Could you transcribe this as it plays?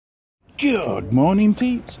Good morning,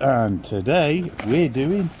 peeps, and today we're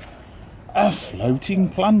doing a floating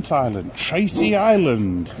plant island, Tracy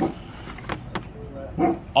Island,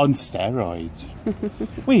 on steroids.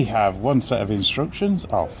 We have one set of instructions,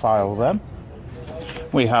 I'll file them.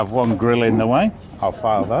 We have one grill in the way, I'll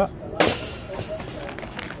file that.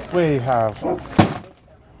 We have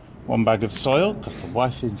one bag of soil, because the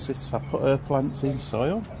wife insists I put her plants in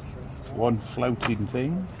soil. One floating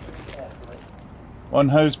thing. One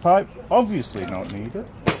hose pipe, obviously not needed.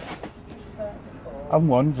 And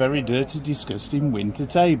one very dirty, disgusting winter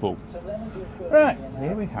table. Right,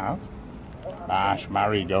 here we have marsh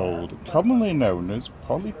marigold, commonly known as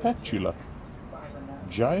polypetula.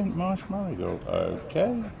 Giant marsh marigold,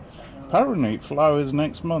 okay. Apparently it flowers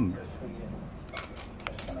next month.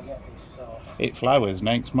 It flowers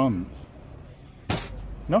next month.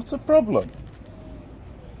 Not a problem.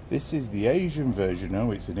 This is the Asian version.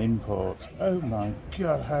 Oh, it's an import. Oh my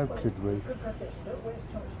god, how could we?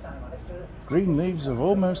 Green leaves of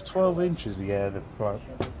almost 12 inches. Yeah, the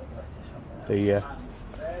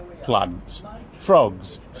plants,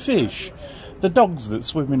 frogs, fish, the dogs that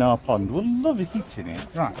swim in our pond will love eating it.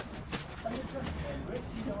 Right.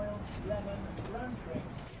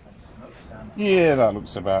 Yeah, that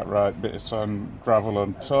looks about right. Bit of sun, gravel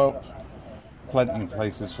on top. Plenty of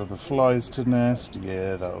places for the flies to nest.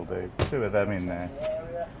 Yeah, that'll do. 2 of them in there.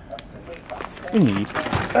 We need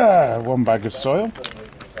one bag of soil.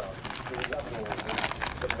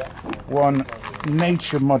 One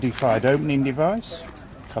nature-modified opening device,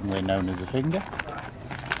 commonly known as a finger.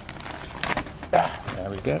 There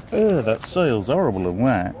we go. Oh, that soil's horrible and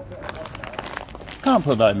wet. Can't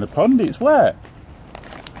put that in the pond, it's wet.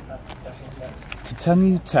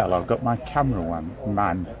 Can you tell I've got my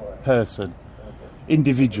cameraman,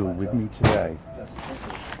 individual with me today.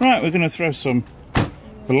 Right, we're going to throw some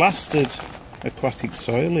blasted aquatic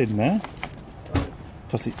soil in there,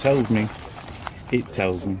 because it tells me,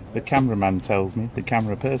 the cameraman tells me, the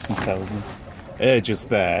camera person tells me, just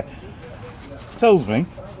there, tells me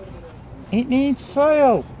it needs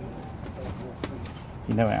soil.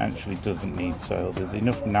 You know, it actually doesn't need soil. There's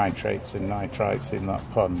enough nitrates and nitrites in that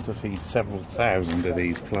pond to feed several thousand of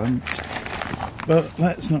these plants. But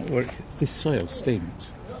let's not worry. This soil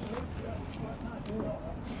stinks.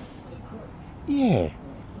 Yeah.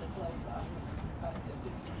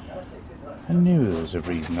 I knew there was a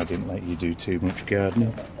reason I didn't let you do too much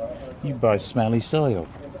gardening. You buy smelly soil.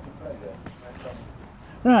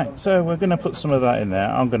 Right, so we're going to put some of that in there.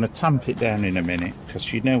 I'm going to tamp it down in a minute,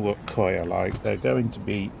 because you know what koi are like. They're going to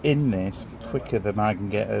be in this quicker than I can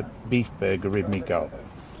get a beef burger in me gob.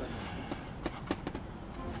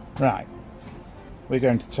 Right. We're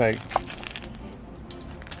going to take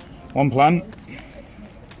one plant,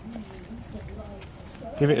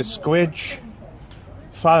 give it a squidge,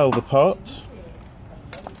 file the pot.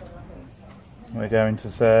 We're going to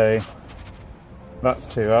say, that's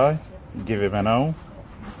too high, give him an O.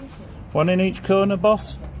 One in each corner,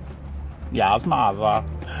 boss? Yes, mother.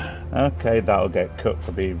 Okay, that'll get cut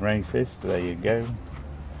for being racist, there you go.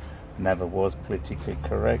 Never was politically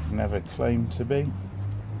correct, never claimed to be.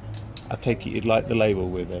 I take it you'd like the label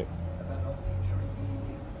with it.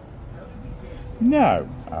 No.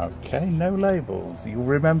 Okay, no labels. You'll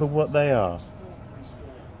remember what they are.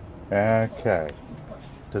 Okay.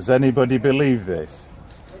 Does anybody believe this?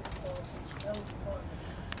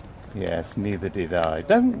 Yes, neither did I.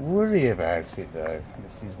 Don't worry about it though.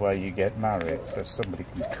 This is why you get married, so somebody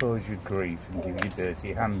can cause you grief and give you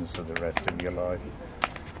dirty hands for the rest of your life.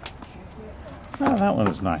 Oh, that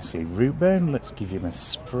one's nicely root bound. Let's give him a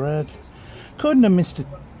spread. According to Mr.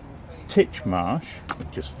 Titchmarsh,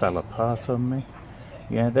 it just fell apart on me.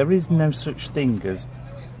 Yeah, there is no such thing as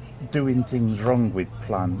doing things wrong with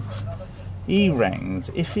plants. He reckons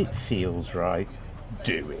if it feels right,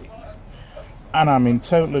 do it. And I'm in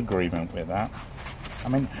total agreement with that. I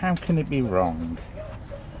mean, how can it be wrong?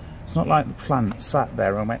 It's not like the plant sat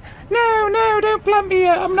there and went, no, no, don't plant me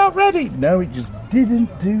yet, I'm not ready. No, it just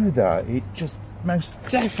didn't do that. It just most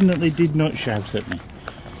definitely did not shout at me.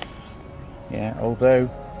 Yeah, although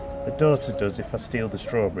the daughter does if I steal the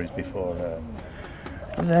strawberries before her.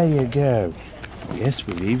 There you go. Yes,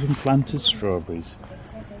 we've even planted strawberries.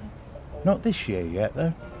 Not this year yet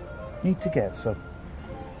though. Need to get some.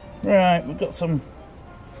 Right, we've got some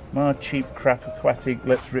more cheap crap aquatic.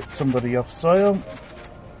 Let's rip somebody off soil.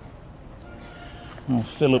 I'll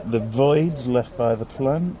fill up the voids left by the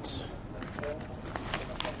plant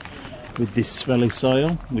with this smelly soil,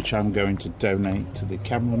 which I'm going to donate to the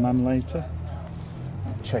cameraman later.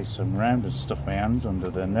 I'll chase them round and stuff my hand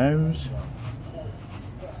under their nose.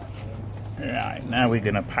 Right, now we're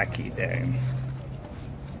going to pack it down.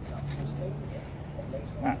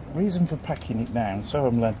 Reason for packing it down, so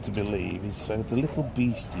I'm led to believe, is so the little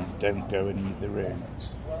beasties don't go and eat the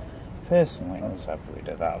roots. Personally, let's have rid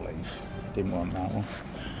of that leaf. Didn't want that one.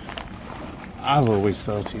 I've always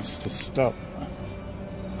thought it's to stop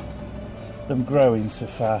them growing so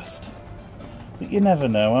fast. But you never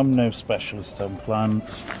know, I'm no specialist on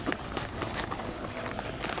plants.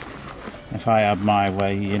 If I had my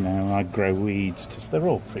way, you know, I'd grow weeds, because they're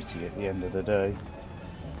all pretty at the end of the day.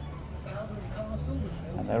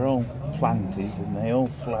 And they're all planted and they all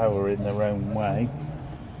flower in their own way.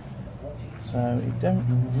 So it don't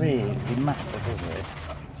really matter, does it?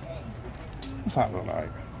 What's that look like?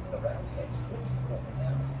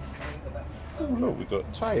 Oh look, we've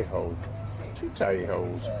got tie hole. 2 tie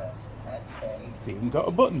holes. It's even got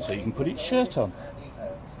a button so you can put its shirt on.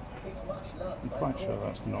 I'm quite sure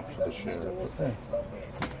that's not for the shirt, but there.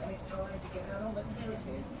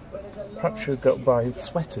 Perhaps you've got to buy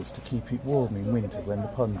sweaters to keep it warm in winter when the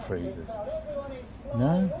pond freezes.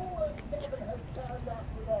 No?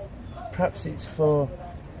 Perhaps it's for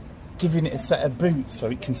giving it a set of boots so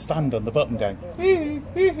it can stand on the bottom going,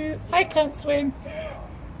 I can't swim.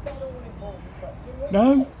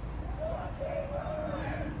 No?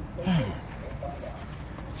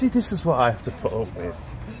 See, this is what I have to put up with.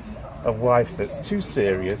 A wife that's too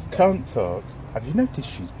serious, can't talk. Have you noticed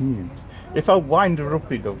she's mute? If I wind her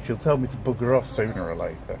up enough, she'll tell me to bugger off sooner or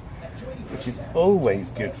later, which is always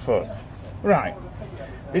good fun. Right,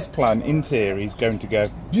 this plant, in theory, is going to go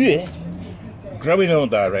grow in all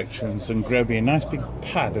directions and grow me a nice big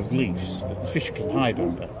pad of leaves that the fish can hide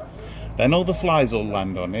under. Then all the flies will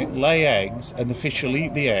land on it, lay eggs, and the fish will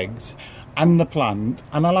eat the eggs and the plant,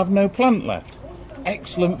 and I'll have no plant left.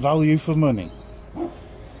 Excellent value for money.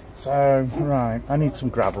 So, right, I need some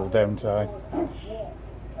gravel, don't I?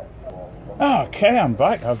 Okay, I'm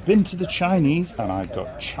back. I've been to the Chinese and I've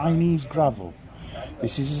got Chinese gravel.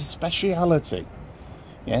 This is a speciality.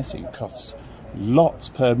 Yes, it costs lots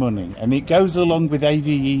per money, and it goes along with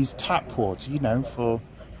AVE's tap water, you know, for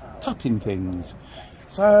tapping things.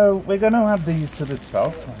 So we're going to add these to the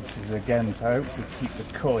top. This is again to hopefully keep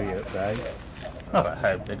the koi at bay. Not at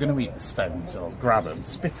hope, they're going to eat the stones or grab them,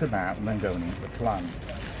 spit them out and then go and eat the plant.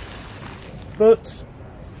 But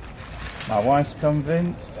my wife's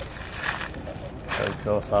convinced, so of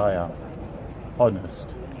course I am.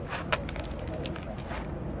 Honest.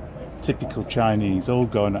 Typical Chinese, all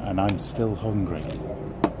gone and I'm still hungry.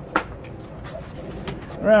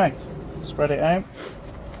 Right, spread it out.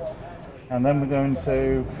 And then we're going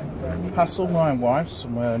to hassle my wife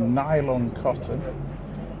some nylon cotton.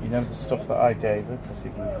 You know, the stuff that I gave her, because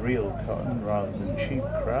it was real cotton rather than cheap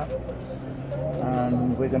crap.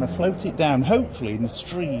 And we're going to float it down, hopefully in the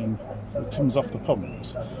stream that comes off the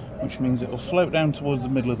pumps, which means it will float down towards the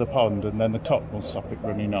middle of the pond, and then the cotton will stop it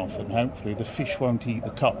running off, and hopefully the fish won't eat the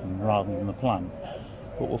cotton rather than the plant.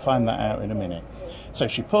 But we'll find that out in a minute. So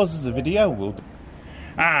she pauses the video,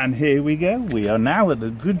 and here we go. We are now at the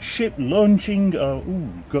good ship launching,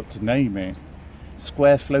 got to name it,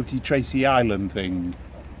 Square Floaty Tracy Island thing.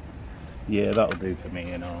 Yeah, that'll do for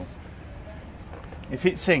me, you know. If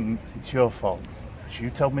it sinks, it's your fault, because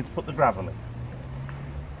you told me to put the gravel in.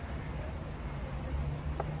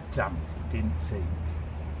 Damn it, it didn't sink.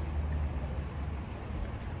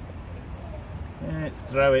 Let's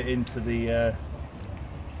throw it into the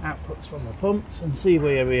outputs from the pumps and see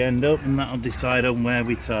where we end up, and that'll decide on where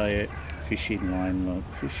we tie it. Fishing line, look,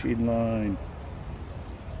 fishing line.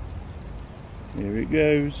 Here it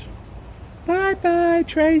goes. Bye bye,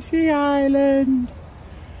 Tracy Island.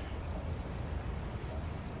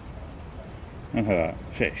 Look at that,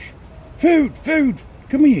 fish. Food, food!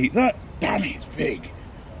 Can we eat that? Damn it, it's big.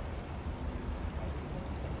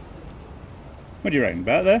 What do you reckon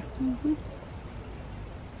about there?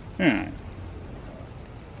 Alright.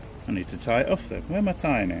 I need to tie it off then. Where am I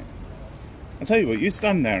tying it? I'll tell you what, you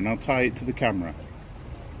stand there and I'll tie it to the camera.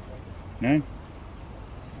 No?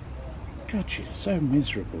 God, she's so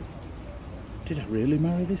miserable. Did I really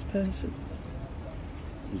marry this person?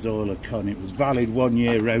 It was all a con. It was valid 1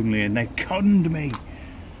 year only and they conned me.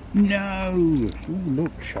 No! Ooh,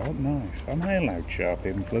 look, sharp knife. Am I allowed sharp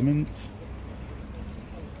implements?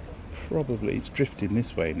 Probably. It's drifting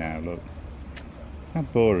this way now, look. How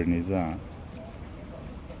boring is that?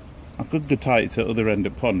 I could go tie it to the other end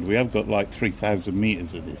of the pond. We have got like 3,000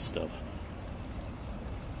 metres of this stuff.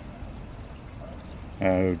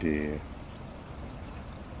 Oh dear.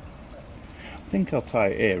 I think I'll tie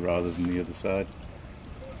it here rather than the other side.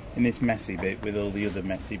 In this messy bit with all the other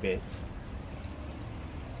messy bits.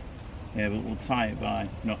 Yeah, but we'll tie it by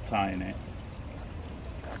not tying it.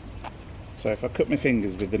 So if I cut my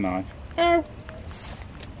fingers with the knife, put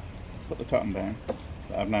the cotton down,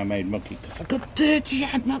 that I've now made mucky because I've got dirty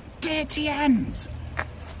hands, not dirty hands.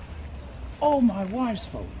 Oh, my wife's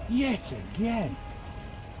fault yet again.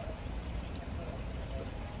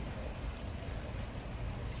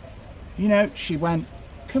 You know, she went,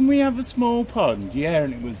 can we have a small pond? Yeah,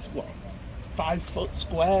 and it was, what, 5 foot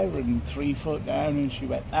square and 3 foot down, and she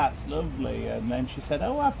went, that's lovely. And then she said,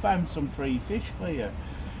 oh, I found some free fish for you.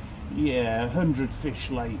 Yeah, 100 fish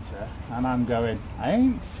later, and I'm going, I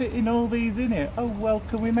ain't fitting all these in here. Oh, well,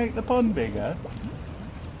 can we make the pond bigger?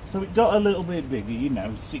 So it got a little bit bigger, you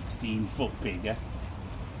know, 16 foot bigger.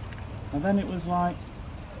 And then it was like,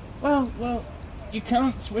 well, you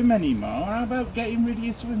can't swim anymore. How about getting rid of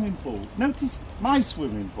your swimming pool? Notice my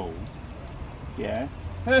swimming pool. Yeah,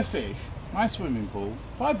 her fish, my swimming pool.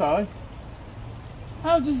 Bye-bye.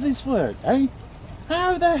 How does this work, eh?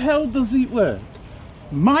 How the hell does it work?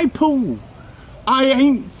 My pool. I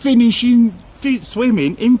ain't finishing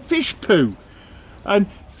swimming in fish poo and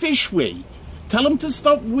fish wee. Tell them to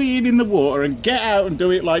stop weeing in the water and get out and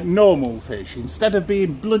do it like normal fish instead of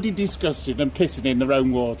being bloody disgusting and pissing in their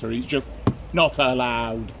own water. It's just not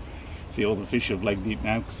allowed. See, all the fish have legged it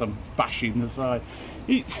now because I'm bashing the side.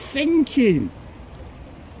 It's sinking.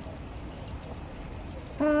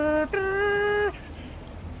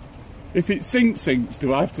 If it sinks,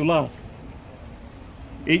 do I have to laugh?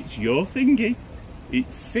 It's your thingy.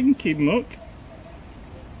 It's sinking, look.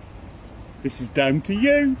 This is down to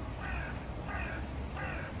you.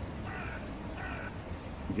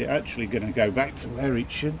 Is it actually going to go back to where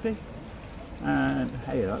it should be? And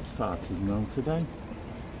hey, that's farting well today.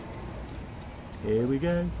 Here we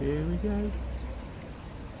go, here we go.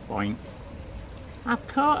 Boink. I've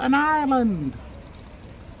caught an island.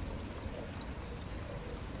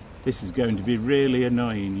 This is going to be really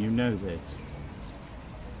annoying, you know this.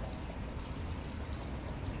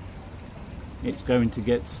 It's going to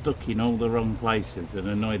get stuck in all the wrong places and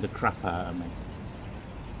annoy the crap out of me.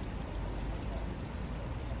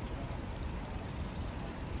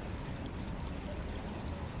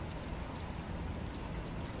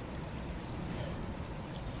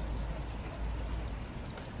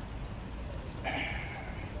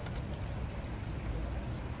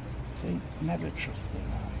 See, never trust their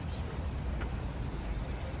lives.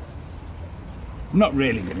 I'm not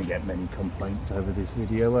really going to get many complaints over this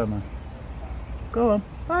video, am I? Go on,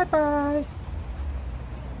 bye-bye.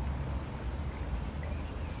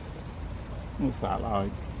 What's that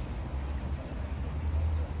like?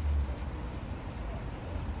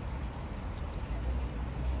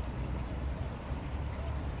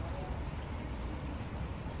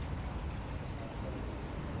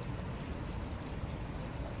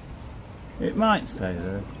 It might stay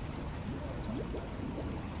there.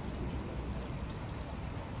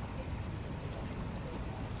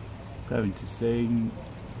 Going to sing.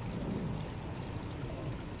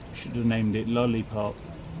 Should have named it Lollipop.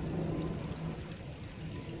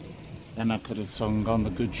 Then I could have sung on the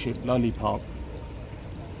good ship Lollipop.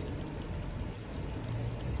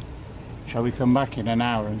 Shall we come back in an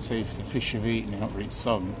hour and see if the fish have eaten it or it's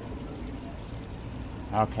sung?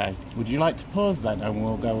 Okay, would you like to pause then and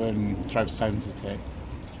we'll go and throw stones at it?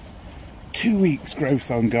 2 weeks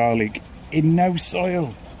growth on garlic in no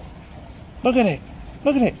soil. Look at it,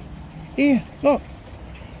 look at it. Here, look.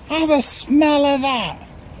 Have a smell of that.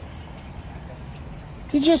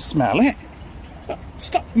 Did you smell it?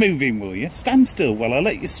 Stop moving, will you? Stand still while I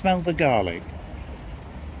let you smell the garlic.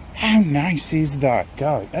 How nice is that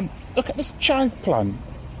garlic? And look at this chive plant.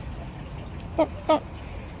 Look, look.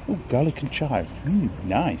 Oh, garlic and chive.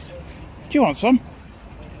 Nice. Do you want some?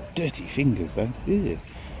 Dirty fingers, though. Ew. Do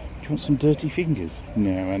you want some dirty fingers?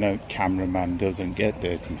 No, I know cameraman doesn't get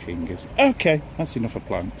dirty fingers. Okay, that's enough of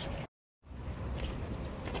plants.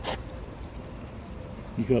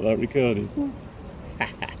 You got that recorded?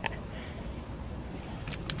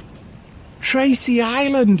 Tracy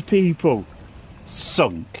Island, people.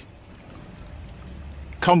 Sunk.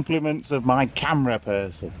 Compliments of my camera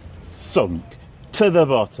person. Sunk. To the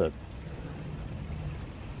bottom.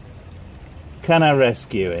 Can I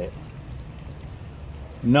rescue it?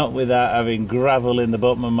 Not without having gravel in the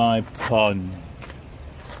bottom of my pond.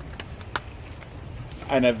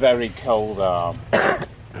 And a very cold arm.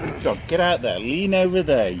 God, get out there. Lean over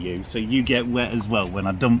there, you, so you get wet as well when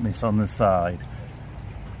I dump this on the side.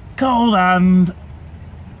 Cold hand.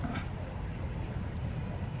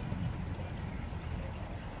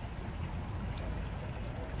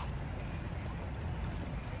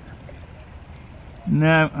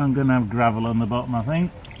 No, I'm going to have gravel on the bottom, I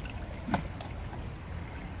think.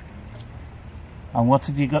 And what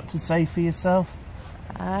have you got to say for yourself?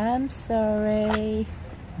 I'm sorry.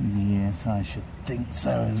 Yes, I should think so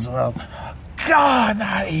as well. God,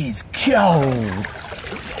 that is cold.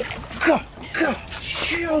 God,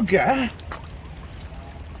 sugar.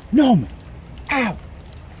 Norman, ow.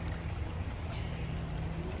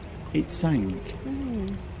 It sank.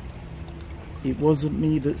 Mm. It wasn't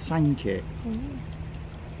me that sank it. Mm.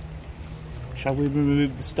 Shall we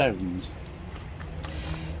remove the stones?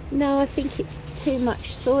 No, I think it's too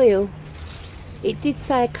much soil. It did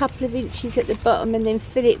say a couple of inches at the bottom and then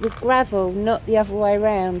fill it with gravel, not the other way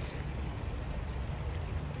round.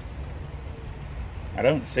 I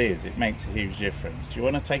don't see as it makes a huge difference. Do you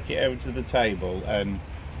want to take it over to the table and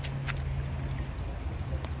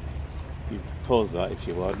you pause that if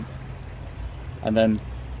you want, and then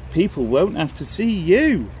people won't have to see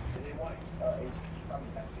you.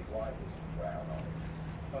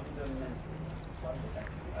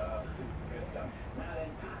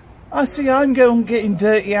 I see I'm going getting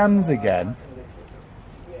dirty hands again.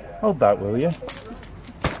 Hold that, will you?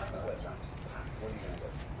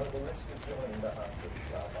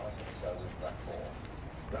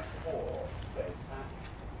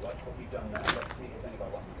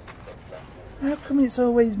 How come it's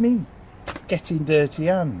always me getting dirty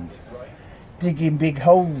hands? Digging big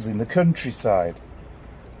holes in the countryside.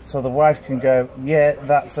 So the wife can go, yeah,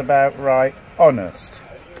 that's about right, honest.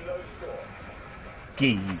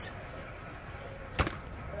 Geese.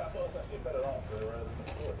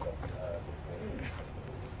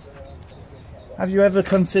 Have you ever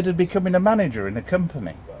considered becoming a manager in a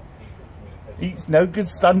company? It's no good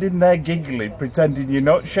standing there giggling, pretending you're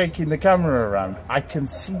not shaking the camera around. I can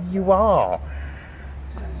see you are.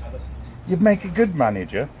 You'd make a good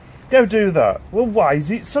manager. Go do that. Well, why is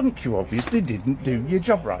it sunk? You obviously didn't do your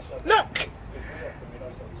job right. Look!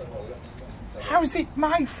 How is it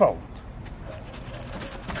my fault?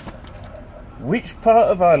 Which part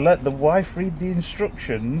of I let the wife read the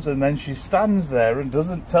instructions and then she stands there and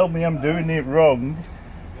doesn't tell me I'm doing it wrong,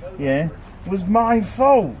 yeah, was my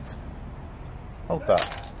fault? Hold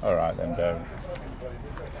that. Alright then, don't.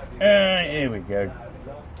 Here we go.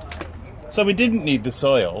 So we didn't need the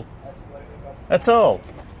soil at all.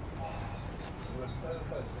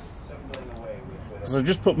 Because I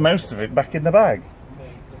just put most of it back in the bag.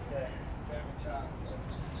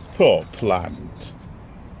 Poor plant.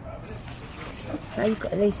 Oh, you've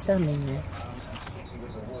got to leave some in there.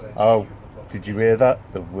 Oh, did you hear that?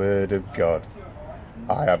 The word of God.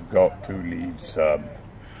 I have got to leave some.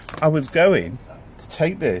 I was going to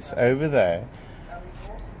take this over there,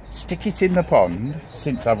 stick it in the pond,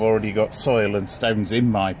 since I've already got soil and stones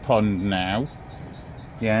in my pond now,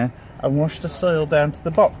 yeah, and wash the soil down to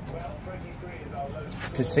the bottom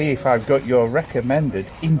to see if I've got your recommended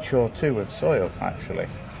inch or two of soil, actually.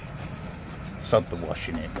 Sod the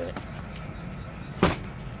washing it bit.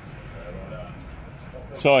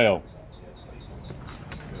 Soil.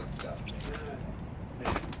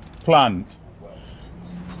 Plant.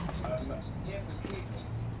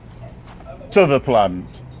 To the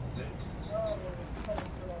plant.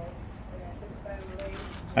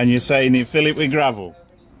 And you're saying you fill it with gravel.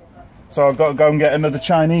 So I've got to go and get another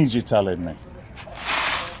Chinese, you're telling me?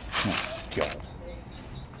 Oh, God.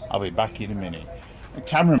 I'll be back in a minute. The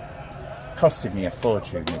camera costing me a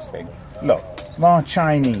fortune, this thing. Look, more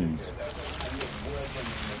Chinese.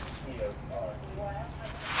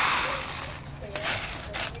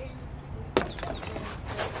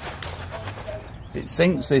 It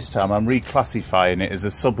sinks this time. I'm reclassifying it as a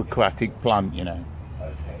subaquatic plant, you know.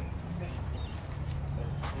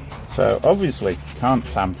 So obviously can't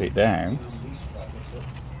tamp it down.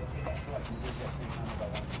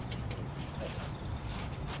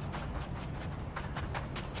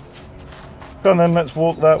 Go on then, let's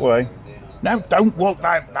walk that way. No, don't walk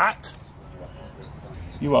like that.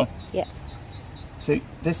 You are? Yeah. See,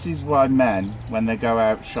 this is why men, when they go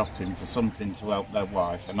out shopping for something to help their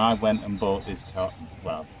wife, and I went and bought this car,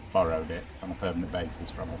 well, borrowed it on a permanent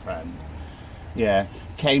basis from a friend, yeah,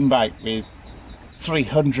 came back with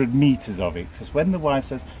 300 metres of it, because when the wife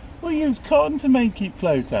says, we'll use cotton to make it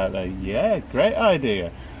float out there, yeah, great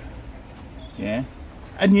idea, yeah,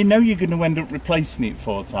 and you know you're going to end up replacing it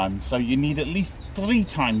 4 times, so you need at least 3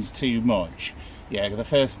 times too much. Yeah, the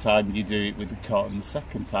first time you do it with the cotton, the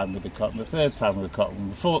second time with the cotton, the third time with the cotton,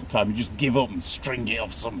 the 4th time you just give up and string it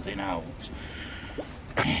off something else.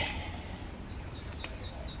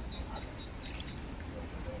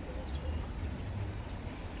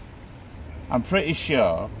 I'm pretty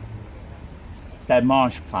sure their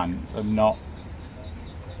marsh plants are not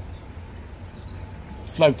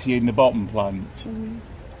floaty in the bottom plants.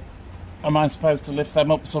 Am I supposed to lift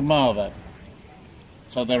them up some more then?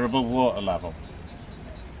 So they're above water level?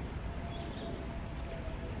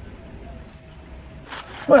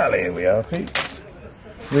 Well, here we are, peeps.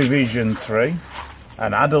 Revision 3.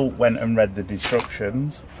 An adult went and read the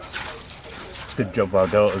instructions. Good job our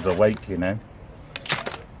daughter's awake, you know.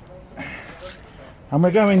 And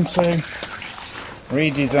we're going to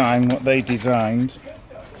redesign what they designed,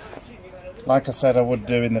 like I said I would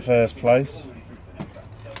do in the first place.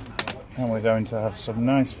 And we're going to have some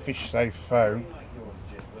nice fish safe foam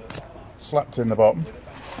slapped in the bottom,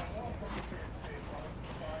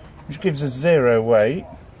 which gives us 0 weight.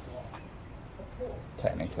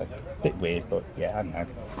 Technically, a bit weird, but yeah, I know.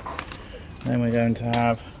 Then we're going to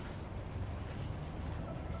have,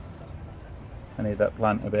 I need that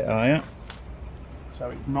plant a bit higher so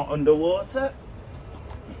it's not underwater.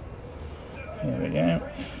 Here we go.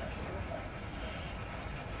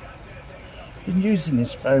 Been using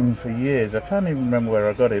this foam for years. I can't even remember where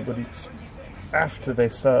I got it, but it's after they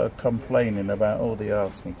started complaining about all the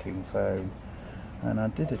arsenic in foam. And I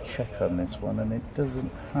did a check on this one and it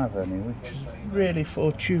doesn't have any, which is really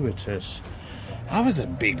fortuitous. That was a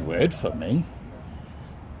big word for me.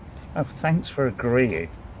 Oh, thanks for agreeing.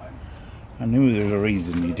 I knew there was a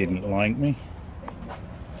reason you didn't like me.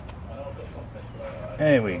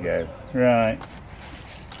 There we go. Right.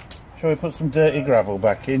 Shall we put some dirty gravel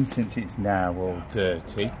back in since it's now all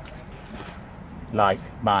dirty? Like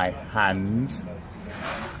my hands.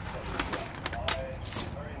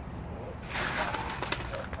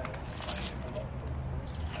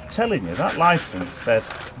 Telling you, that license said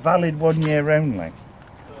valid 1 year only.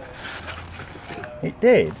 It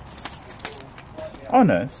did.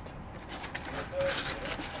 Honest.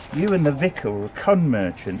 You and the vicar were con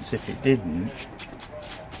merchants if it didn't.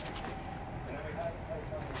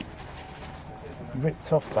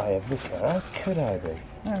 Ripped off by a vicar. How could I be?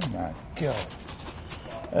 Oh my god.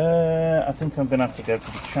 I think I'm going to have to go to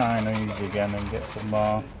the Chinese again and get some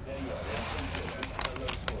more.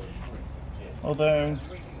 Although,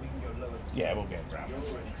 yeah, we'll get around.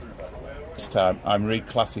 This time I'm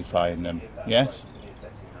reclassifying them, yes,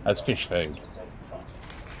 as fish food.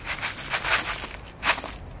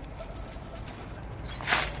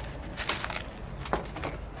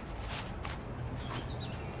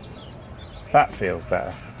 That feels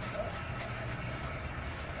better.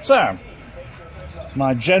 So,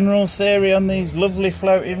 my general theory on these lovely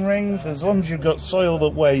floating rings, as long as you've got soil that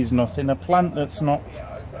weighs nothing, a plant that's not,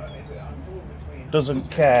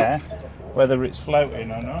 doesn't care whether it's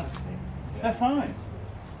floating or not, they're fine.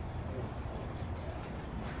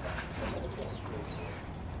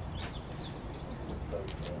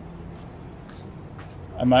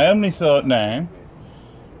 And my only thought now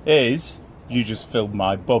is, you just filmed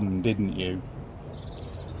my bum, didn't you?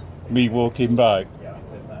 Me walking by.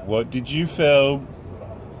 What did you film?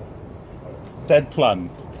 Dead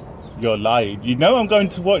plant. You're lying. You know I'm going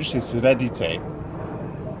to watch this and edit it.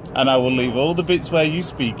 And I will leave all the bits where you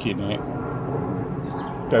speak in it.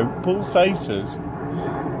 Don't pull faces.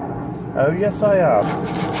 Oh yes I am.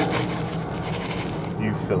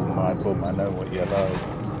 You filmed my bum, I know what you're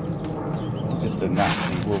like. You're just a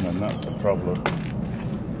nasty woman, that's the problem.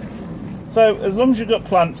 So, as long as you've got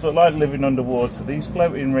plants that like living underwater, these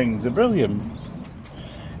floating rings are brilliant.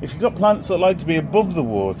 If you've got plants that like to be above the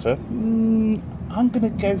water, I'm going to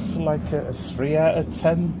go for like a 3 out of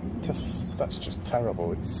 10, because that's just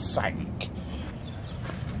terrible, it's sank.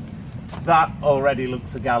 That already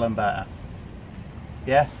looks a gallon better.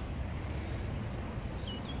 Yes?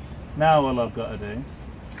 Now all I've got to do,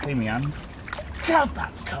 clean my hand. God,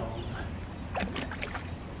 that's cold.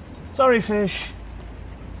 Sorry, fish.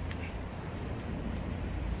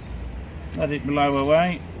 Let it blow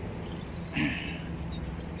away.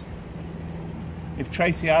 If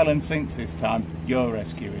Tracy Island sinks this time, you're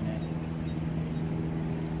rescuing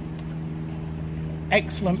it.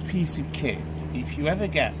 Excellent piece of kit. If you ever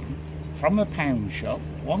get them from the pound shop,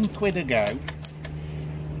 £1 a go.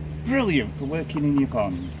 Brilliant for working in your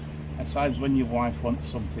pond. Aside when your wife wants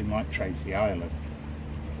something like Tracy Island.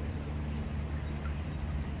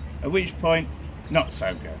 At which point, not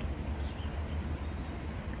so good.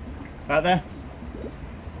 Right there?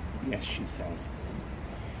 Yes, she says.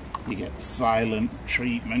 You get the silent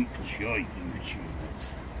treatment because you're YouTubers.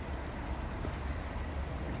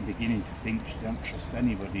 I'm beginning to think she don't trust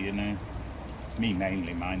anybody, you know. Me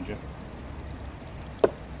mainly, mind you.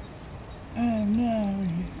 Oh no,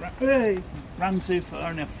 he ran too far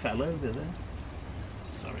and I fell over there.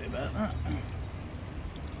 Sorry about that.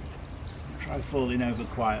 Try falling over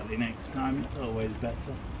quietly next time, it's always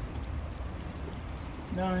better.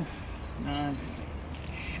 Knife.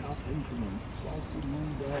 Sharp implements twice in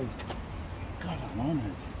one day. God, I'm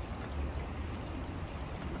honoured.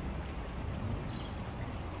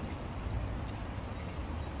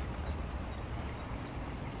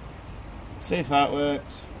 See if that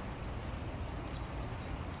works.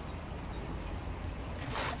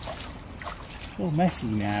 It's all messy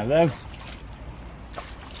now though.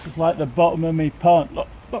 It's like the bottom of my pond. Look,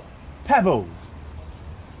 look, pebbles.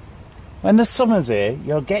 When the summer's here,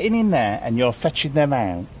 you're getting in there and you're fetching them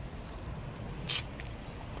out.